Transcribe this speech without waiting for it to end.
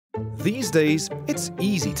These days, it's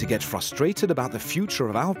easy to get frustrated about the future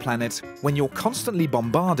of our planet when you're constantly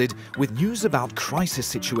bombarded with news about crisis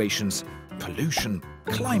situations, pollution,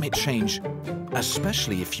 climate change,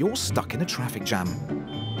 especially if you're stuck in a traffic jam.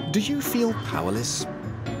 Do you feel powerless?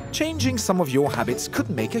 Changing some of your habits could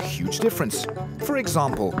make a huge difference. For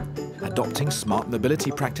example, adopting smart mobility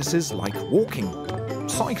practices like walking,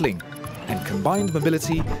 cycling, and combined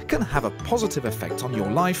mobility can have a positive effect on your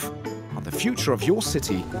life, on the future of your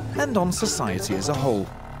city, and on society as a whole.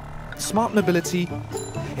 Smart mobility,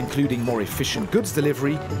 including more efficient goods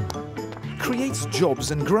delivery, creates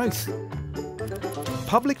jobs and growth.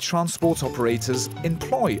 Public transport operators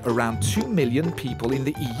employ around 2 million people in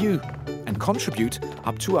the EU and contribute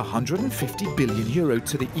up to €150 billion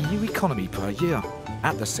to the EU economy per year.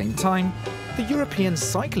 At the same time, the European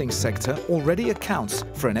cycling sector already accounts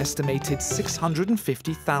for an estimated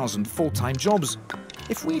 650,000 full-time jobs.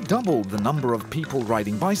 If we doubled the number of people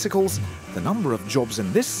riding bicycles, the number of jobs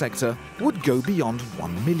in this sector would go beyond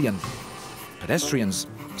 1 million. Pedestrians,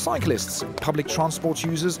 cyclists, and public transport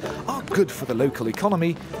users are good for the local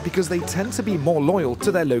economy because they tend to be more loyal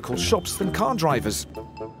to their local shops than car drivers.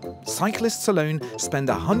 Cyclists alone spend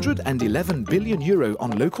 €111 billion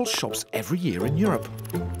on local shops every year in Europe.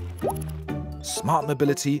 Smart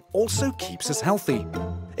mobility also keeps us healthy.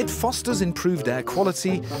 It fosters improved air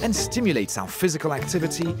quality and stimulates our physical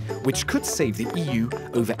activity, which could save the EU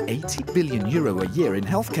over €80 billion a year in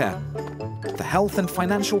healthcare. The health and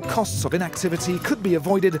financial costs of inactivity could be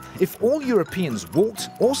avoided if all Europeans walked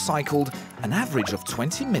or cycled an average of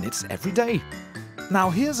 20 minutes every day. Now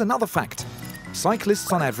here's another fact.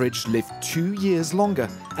 Cyclists on average live 2 years longer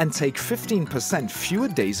and take 15% fewer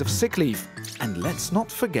days of sick leave. And let's not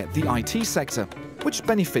forget the IT sector, which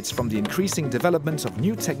benefits from the increasing development of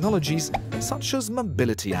new technologies such as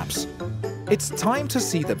mobility apps. It's time to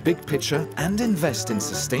see the big picture and invest in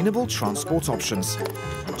sustainable transport options.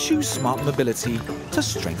 Choose smart mobility to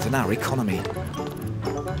strengthen our economy.